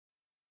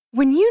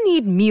When you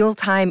need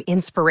mealtime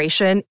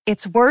inspiration,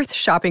 it's worth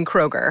shopping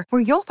Kroger,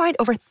 where you'll find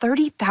over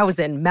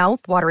 30,000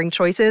 mouth-watering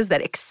choices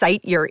that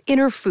excite your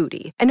inner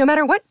foodie. And no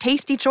matter what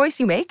tasty choice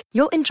you make,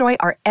 you'll enjoy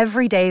our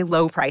everyday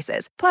low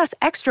prices, plus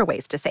extra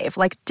ways to save,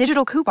 like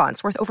digital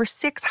coupons worth over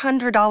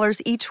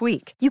 $600 each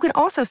week. You can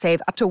also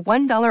save up to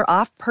 $1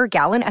 off per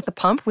gallon at the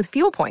pump with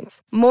fuel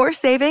points. More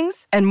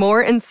savings and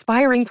more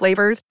inspiring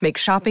flavors make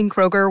shopping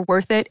Kroger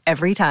worth it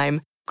every time.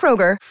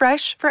 Kroger,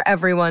 fresh for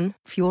everyone.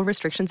 Fuel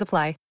restrictions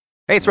apply.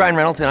 Hey, it's Ryan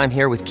Reynolds, and I'm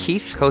here with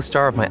Keith,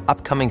 co-star of my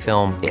upcoming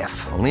film,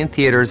 If, only in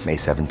theaters May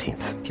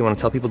 17th. Do you want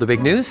to tell people the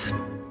big news?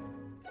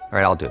 All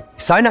right, I'll do it.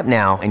 Sign up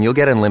now and you'll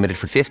get unlimited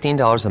for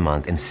 $15 a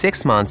month and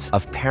 6 months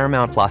of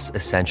Paramount Plus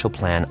Essential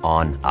Plan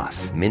on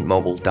us.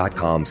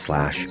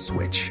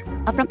 MintMobile.com/switch.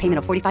 Upfront payment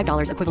of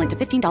 $45 equivalent to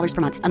 $15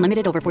 per month.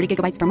 Unlimited over 40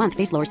 gigabytes per month.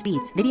 Face lower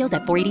speeds. Videos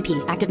at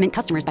 480p. Active Mint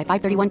customers by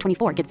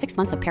 531.24 get 6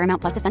 months of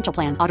Paramount Plus Essential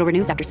Plan. Auto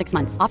renews after 6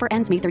 months. Offer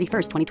ends May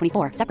 31st,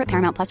 2024. Separate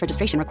Paramount Plus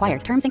registration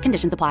required. Terms and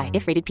conditions apply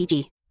if rated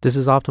PG. This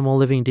is Optimal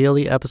Living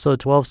Daily, episode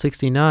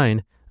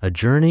 1269, A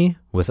Journey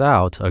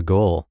Without a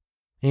Goal.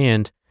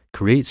 And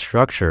Create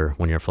Structure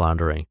When You're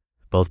Floundering,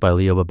 both by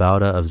Leo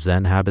Babauta of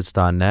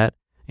ZenHabits.net,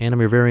 and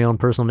I'm your very own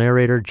personal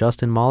narrator,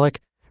 Justin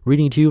Malik,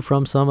 reading to you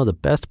from some of the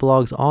best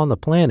blogs on the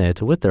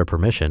planet with their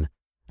permission.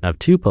 And I have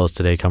 2 posts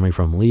today coming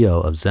from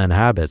Leo of Zen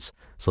Habits,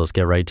 so let's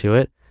get right to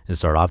it and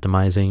start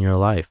optimizing your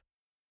life.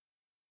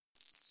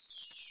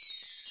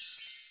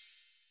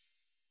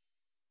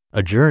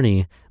 A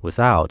Journey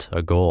Without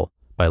a Goal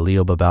by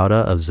Leo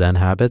Babauta of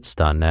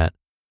ZenHabits.net.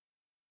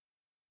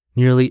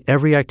 Nearly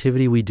every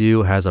activity we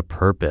do has a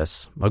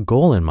purpose, a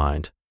goal in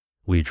mind.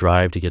 We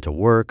drive to get to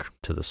work,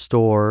 to the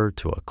store,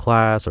 to a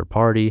class or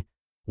party.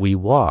 We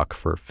walk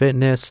for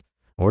fitness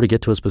or to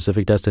get to a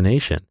specific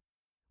destination.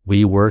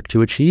 We work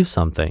to achieve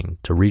something,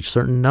 to reach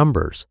certain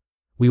numbers.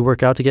 We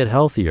work out to get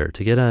healthier,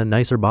 to get a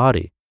nicer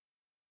body.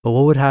 But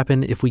what would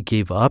happen if we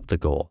gave up the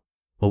goal?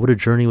 What would a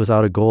journey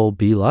without a goal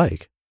be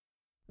like?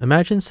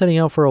 Imagine setting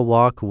out for a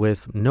walk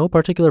with no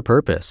particular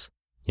purpose.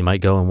 You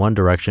might go in one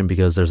direction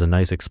because there's a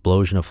nice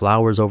explosion of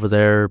flowers over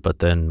there, but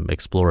then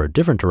explore a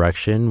different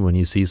direction when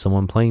you see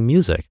someone playing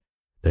music.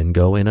 Then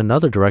go in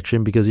another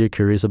direction because you're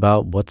curious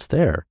about what's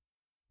there.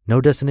 No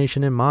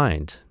destination in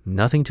mind,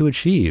 nothing to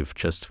achieve,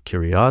 just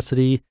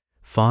curiosity,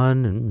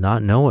 fun, and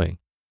not knowing.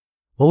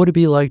 What would it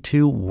be like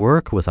to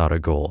work without a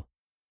goal?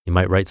 You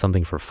might write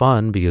something for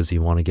fun because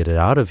you want to get it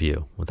out of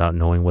you without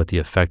knowing what the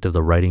effect of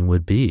the writing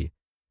would be.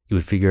 You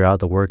would figure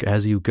out the work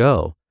as you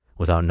go,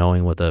 without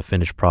knowing what the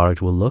finished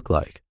product will look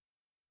like.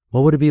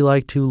 What would it be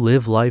like to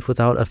live life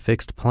without a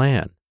fixed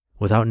plan,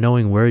 without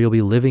knowing where you'll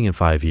be living in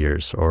 5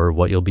 years, or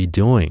what you'll be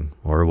doing,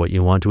 or what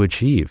you want to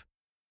achieve?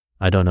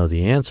 I don't know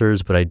the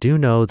answers, but I do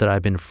know that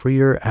I've been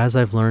freer as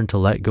I've learned to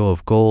let go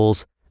of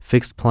goals,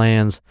 fixed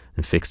plans,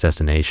 and fixed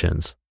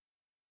destinations.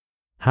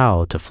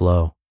 How to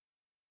flow.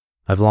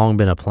 I've long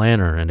been a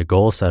planner and a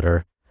goal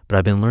setter, but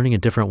I've been learning a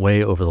different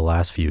way over the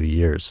last few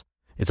years.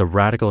 It's a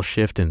radical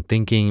shift in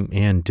thinking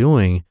and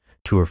doing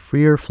to a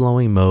freer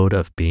flowing mode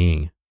of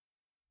being.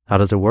 How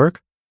does it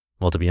work?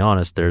 Well, to be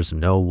honest, there's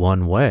no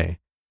one way,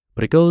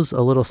 but it goes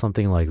a little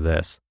something like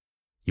this.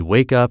 You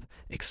wake up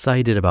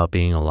excited about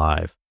being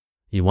alive.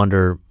 You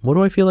wonder, what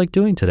do I feel like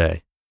doing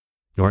today?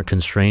 You aren't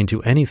constrained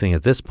to anything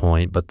at this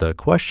point, but the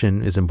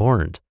question is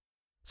important.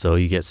 So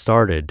you get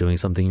started doing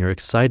something you're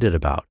excited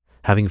about,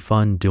 having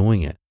fun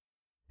doing it.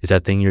 Is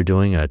that thing you're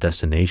doing a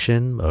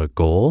destination, a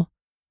goal?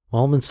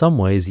 Well, in some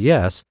ways,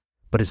 yes,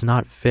 but it's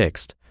not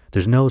fixed.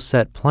 There's no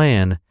set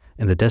plan,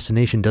 and the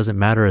destination doesn't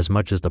matter as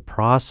much as the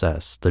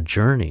process, the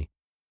journey.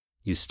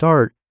 You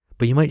start,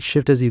 but you might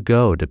shift as you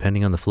go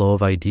depending on the flow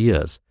of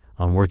ideas,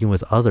 on working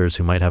with others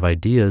who might have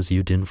ideas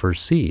you didn't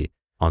foresee,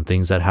 on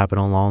things that happen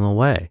along the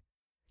way.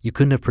 You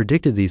couldn't have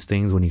predicted these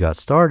things when you got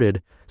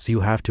started, so you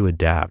have to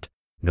adapt.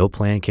 No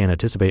plan can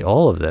anticipate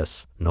all of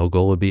this. No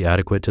goal would be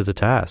adequate to the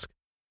task.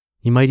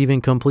 You might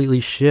even completely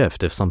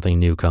shift if something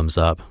new comes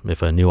up,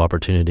 if a new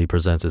opportunity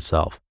presents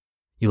itself.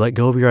 You let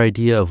go of your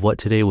idea of what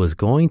today was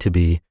going to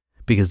be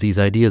because these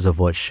ideas of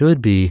what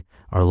should be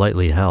are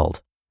lightly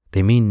held.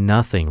 They mean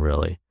nothing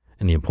really,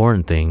 and the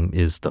important thing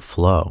is the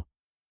flow.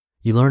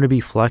 You learn to be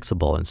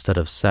flexible instead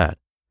of set.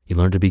 You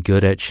learn to be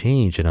good at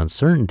change and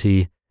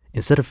uncertainty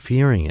instead of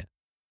fearing it.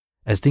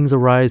 As things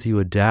arise, you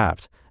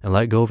adapt and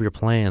let go of your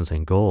plans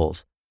and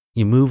goals.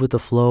 You move with the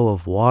flow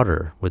of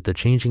water, with the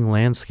changing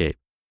landscape.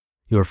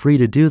 You are free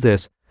to do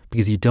this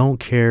because you don't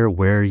care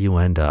where you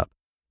end up.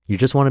 You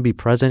just want to be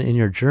present in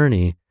your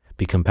journey,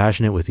 be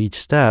compassionate with each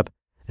step,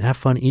 and have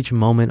fun each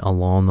moment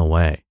along the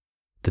way.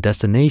 The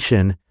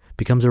destination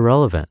becomes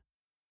irrelevant.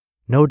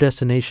 No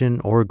destination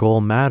or goal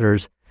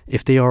matters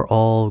if they are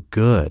all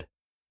good.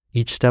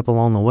 Each step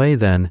along the way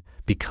then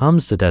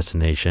becomes the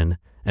destination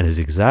and is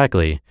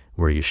exactly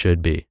where you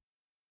should be.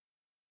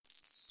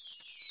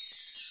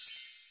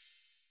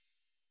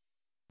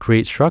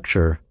 Create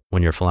Structure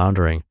When You're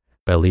Floundering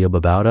by Leo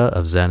Babauta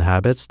of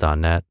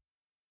ZenHabits.net.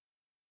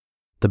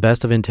 The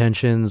best of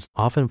intentions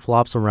often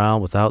flops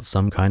around without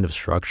some kind of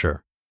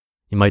structure.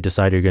 You might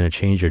decide you're going to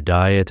change your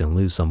diet and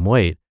lose some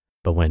weight,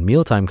 But when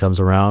mealtime comes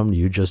around,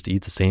 you just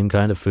eat the same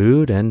kind of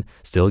food and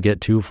still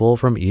get too full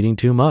from eating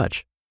too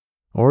much.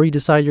 Or you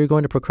decide you're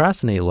going to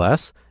procrastinate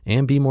less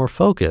and be more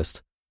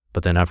focused.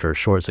 But then after a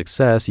short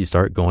success, you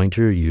start going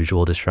to your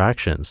usual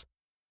distractions.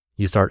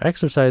 You start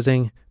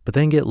exercising, but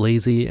then get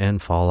lazy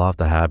and fall off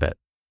the habit.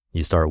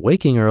 You start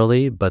waking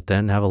early, but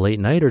then have a late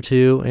night or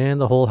two, and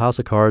the whole house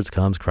of cards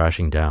comes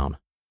crashing down.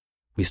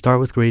 We start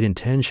with great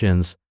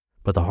intentions,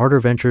 but the harder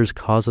ventures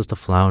cause us to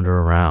flounder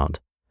around.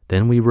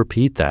 Then we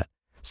repeat that.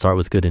 Start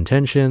with good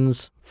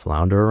intentions,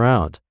 flounder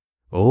around,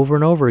 over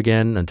and over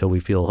again until we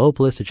feel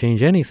hopeless to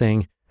change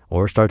anything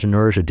or start to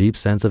nourish a deep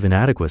sense of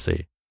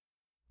inadequacy.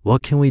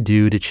 What can we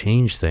do to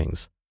change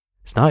things?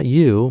 It's not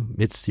you,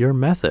 it's your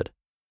method.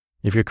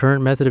 If your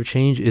current method of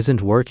change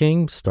isn't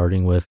working,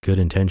 starting with good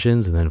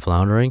intentions and then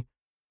floundering,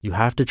 you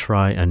have to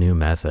try a new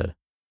method.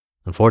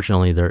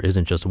 Unfortunately, there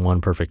isn't just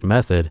one perfect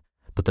method,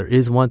 but there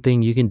is one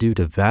thing you can do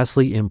to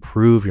vastly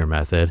improve your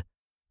method: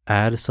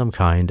 add some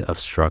kind of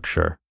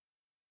structure.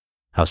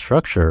 How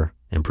structure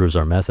improves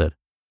our method.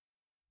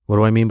 What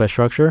do I mean by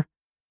structure?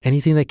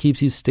 Anything that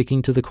keeps you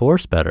sticking to the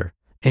course better.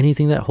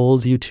 Anything that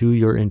holds you to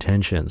your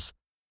intentions.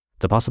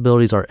 The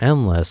possibilities are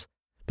endless,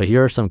 but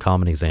here are some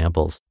common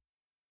examples.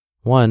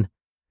 1.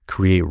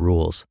 Create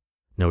rules.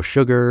 No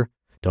sugar,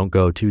 don't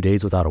go 2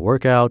 days without a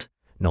workout,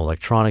 no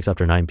electronics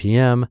after 9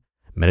 p.m.,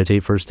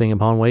 meditate first thing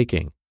upon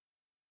waking.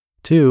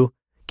 2.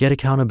 Get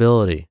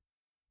accountability.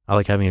 I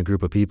like having a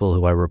group of people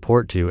who I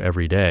report to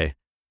every day.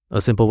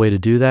 A simple way to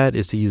do that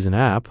is to use an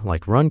app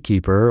like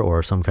Runkeeper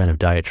or some kind of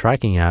diet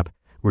tracking app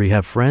where you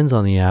have friends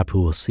on the app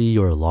who will see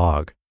your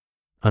log.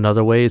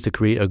 Another way is to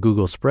create a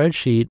Google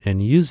spreadsheet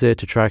and use it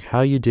to track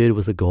how you did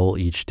with a goal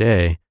each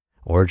day,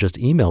 or just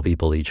email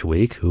people each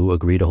week who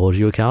agree to hold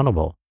you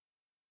accountable.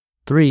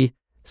 3.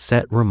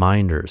 Set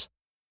reminders.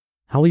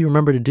 How will you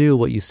remember to do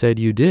what you said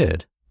you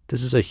did?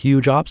 This is a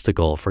huge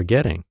obstacle,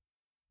 forgetting.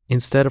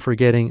 Instead of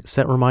forgetting,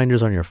 set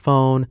reminders on your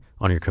phone,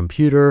 on your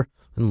computer,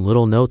 and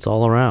little notes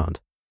all around.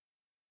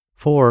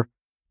 4.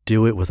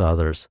 Do it with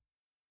others.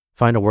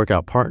 Find a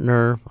workout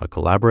partner, a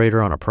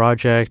collaborator on a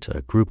project,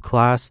 a group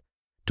class.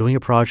 Doing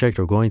a project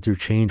or going through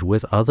change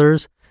with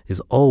others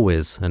is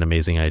always an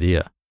amazing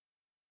idea.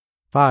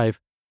 5.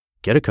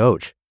 Get a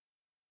coach.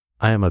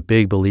 I am a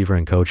big believer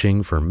in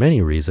coaching for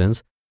many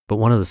reasons, but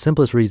one of the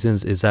simplest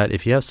reasons is that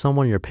if you have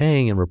someone you're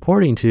paying and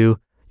reporting to,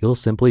 you'll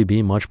simply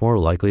be much more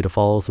likely to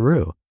follow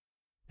through.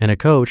 And a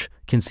coach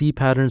can see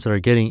patterns that are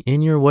getting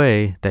in your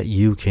way that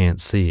you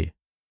can't see.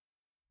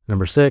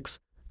 6,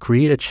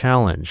 create a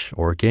challenge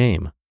or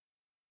game.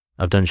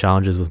 I've done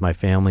challenges with my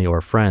family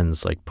or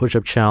friends like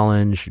push-up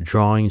challenge,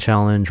 drawing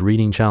challenge,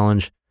 reading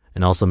challenge,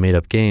 and also made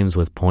up games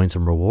with points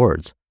and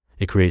rewards.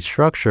 It creates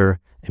structure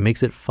and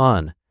makes it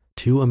fun.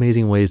 2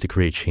 amazing ways to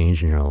create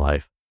change in your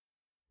life.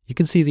 You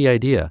can see the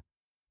idea.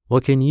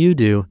 What can you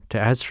do to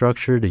add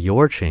structure to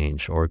your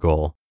change or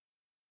goal?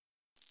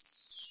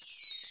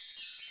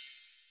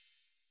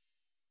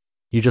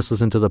 You just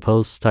listened to the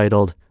posts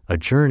titled A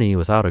Journey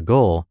Without a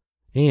Goal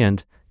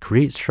and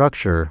Create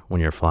Structure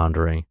When You're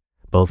Floundering,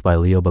 both by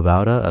Leo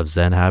Babauta of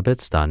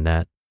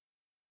ZenHabits.net.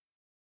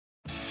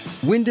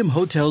 Wyndham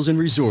Hotels and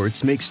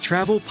Resorts makes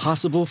travel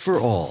possible for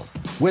all.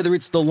 Whether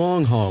it's the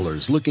long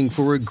haulers looking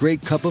for a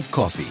great cup of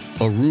coffee,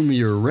 a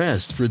roomier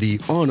rest for the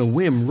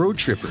on-a-whim road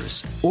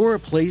trippers, or a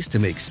place to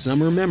make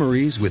summer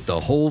memories with the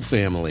whole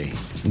family.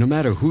 No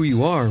matter who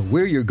you are,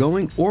 where you're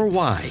going, or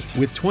why,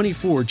 with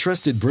 24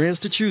 trusted brands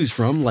to choose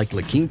from like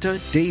La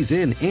Quinta, Days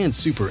Inn, and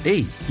Super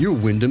 8, your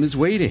Wyndham is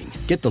waiting.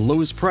 Get the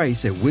lowest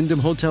price at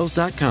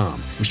WyndhamHotels.com.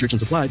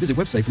 Restrictions apply. Visit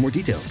website for more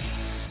details.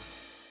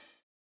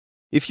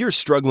 If you're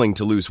struggling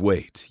to lose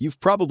weight,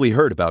 you've probably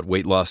heard about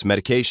weight loss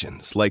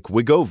medications like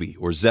Wegovy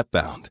or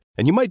Zepbound,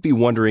 and you might be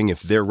wondering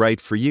if they're right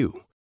for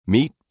you.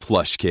 Meet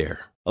PlushCare,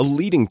 a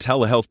leading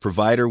telehealth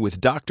provider with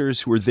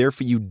doctors who are there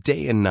for you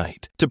day and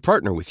night to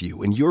partner with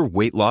you in your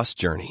weight loss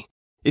journey.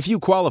 If you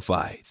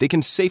qualify, they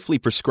can safely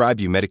prescribe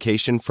you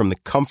medication from the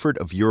comfort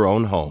of your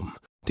own home.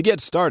 To get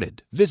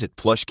started, visit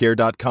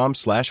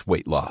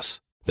plushcare.com/weightloss.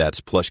 That's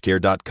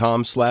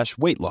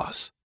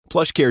plushcare.com/weightloss.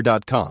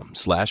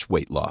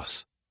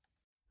 plushcare.com/weightloss.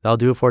 That'll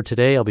do it for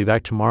today. I'll be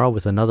back tomorrow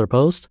with another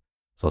post.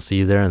 So I'll see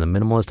you there in the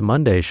Minimalist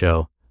Monday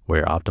show, where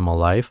your optimal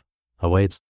life awaits.